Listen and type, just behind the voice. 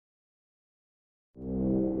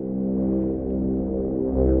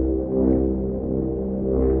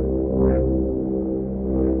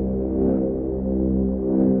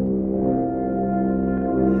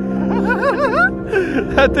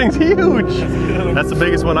That thing's huge. That's the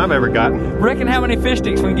biggest one I've ever gotten. Reckon how many fish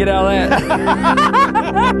sticks we can get out of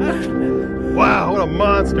that. Wow, what a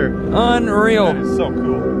monster. Unreal. That is so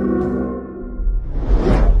cool.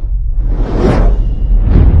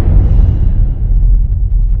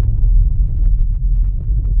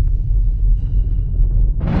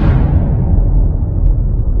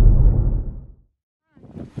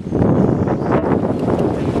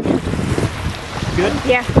 Good?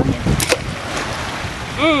 Yeah, go ahead.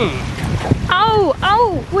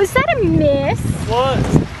 Oh, was that a miss? What?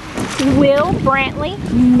 Will Brantley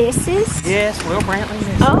misses? Yes, Will Brantley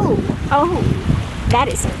misses. Oh, that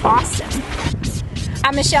is awesome.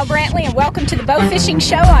 I'm Michelle Brantley and welcome to the Bowfishing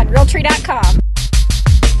Show on Realtree.com.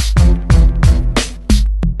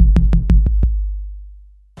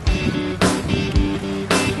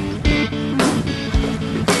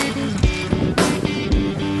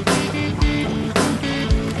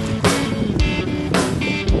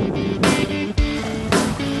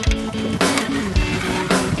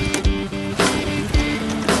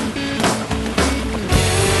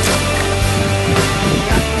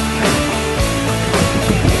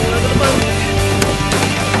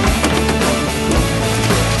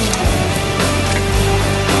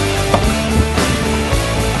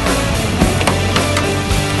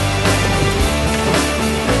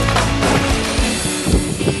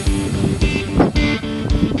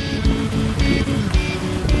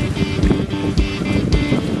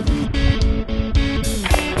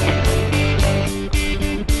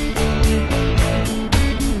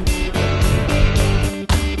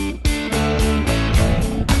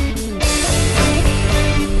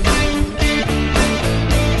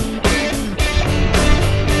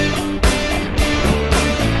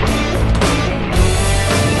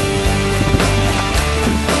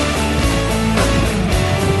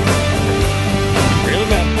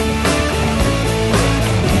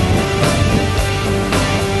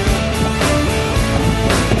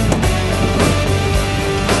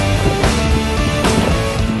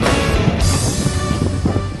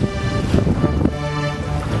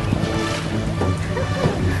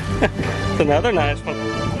 Another nice one.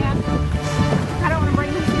 Yeah. I don't want to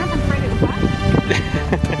bring this up. I'm afraid it will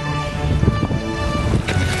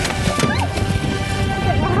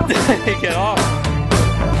Get off.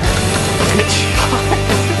 Good shot.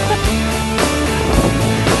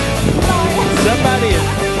 Somebody is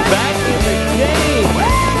back in the game.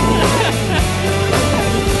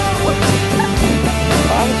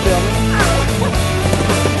 I was filming.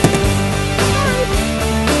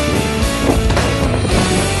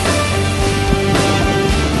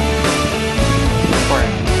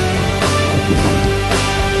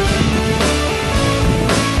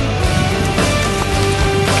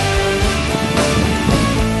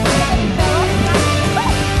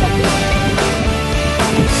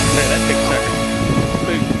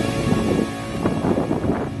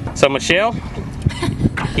 So Michelle,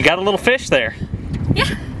 you got a little fish there.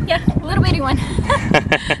 Yeah, a little bitty one.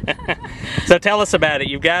 So tell us about it.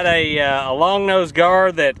 You've got a long-nosed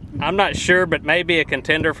gar that I'm not sure, but may be a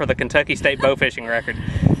contender for the Kentucky State Bowfishing record.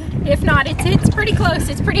 If not, it's pretty close.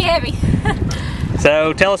 It's pretty heavy.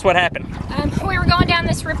 So tell us what happened. We were going down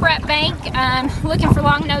this riprap bank looking for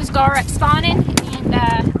long-nosed gar up spawning, and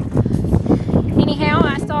anyhow,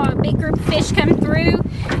 I saw a big group of fish come through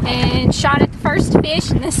and shot at the first fish,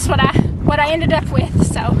 and this is what I ended up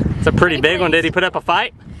with. So it's a pretty big one. Did he put up a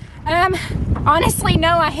fight? Honestly,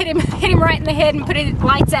 no. I hit him right in the head and put it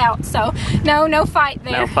lights out. So no fight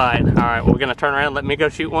there. No fight. All right, well, we're gonna turn around and let me go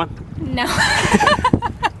shoot one. No.